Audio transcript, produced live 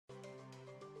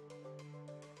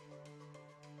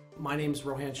My name's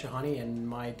Rohan Shahani, and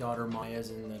my daughter Maya is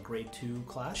in the grade 2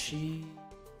 class. She,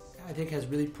 I think, has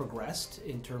really progressed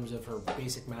in terms of her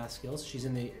basic math skills. She's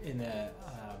in the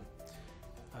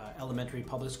elementary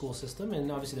public school system,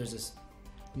 and obviously there's this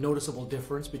noticeable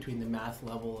difference between the math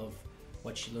level of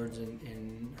what she learns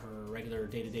in her regular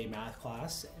day-to-day math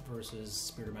class versus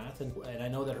Spirit of Math. And I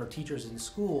know that her teachers in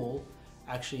school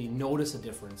actually notice a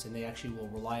difference, and they actually will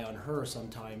rely on her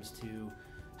sometimes to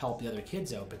help the other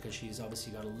kids out because she's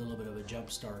obviously got a little bit of a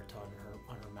jump start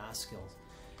on her math skills.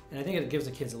 And I think it gives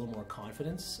the kids a little more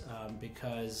confidence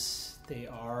because they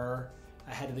are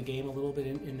ahead of the game a little bit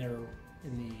in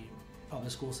the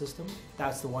public school system.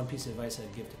 That's the one piece of advice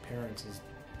I'd give to parents is,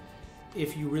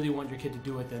 if you really want your kid to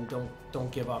do it, then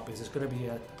don't give up, because it's going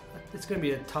to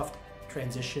be a tough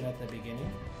transition at the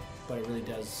beginning, but it really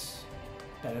does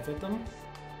benefit them.